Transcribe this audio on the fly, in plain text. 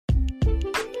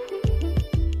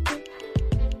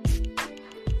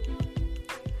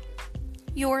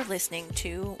You're listening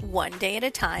to One Day at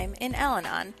a Time in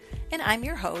Al-Anon, and I'm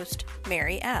your host,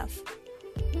 Mary F.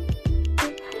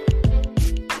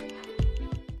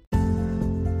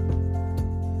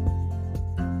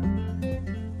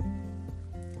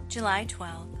 July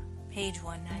 12th, page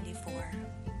 194.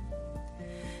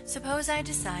 Suppose I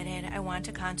decided I want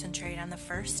to concentrate on the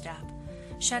first step,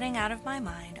 shutting out of my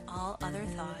mind all other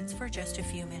thoughts for just a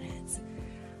few minutes.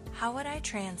 How would I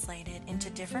translate it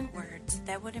into different words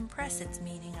that would impress its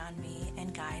meaning on me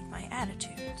and guide my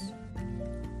attitudes?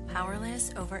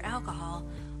 Powerless over alcohol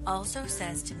also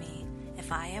says to me,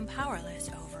 if I am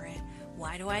powerless over it,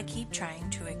 why do I keep trying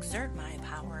to exert my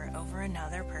power over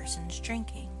another person's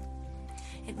drinking?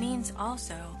 It means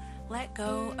also, let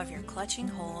go of your clutching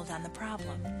hold on the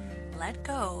problem. Let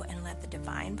go and let the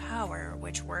divine power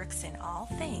which works in all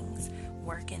things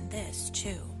work in this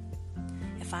too.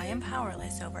 If I am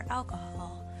powerless over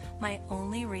alcohol, my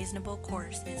only reasonable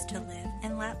course is to live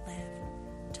and let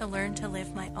live, to learn to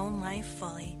live my own life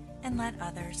fully and let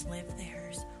others live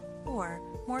theirs, or,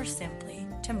 more simply,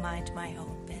 to mind my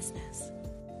own business.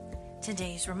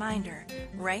 Today's reminder,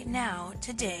 right now,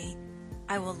 today,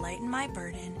 I will lighten my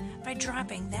burden by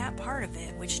dropping that part of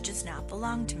it which does not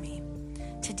belong to me.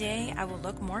 Today, I will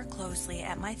look more closely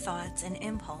at my thoughts and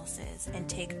impulses and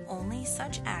take only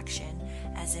such action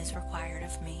as is required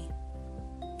of me.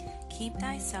 Keep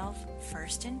thyself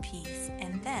first in peace,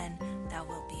 and then thou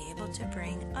wilt be able to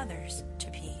bring others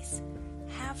to peace.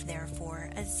 Have,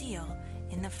 therefore, a zeal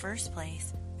in the first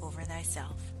place over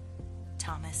thyself.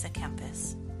 Thomas à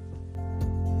Kempis.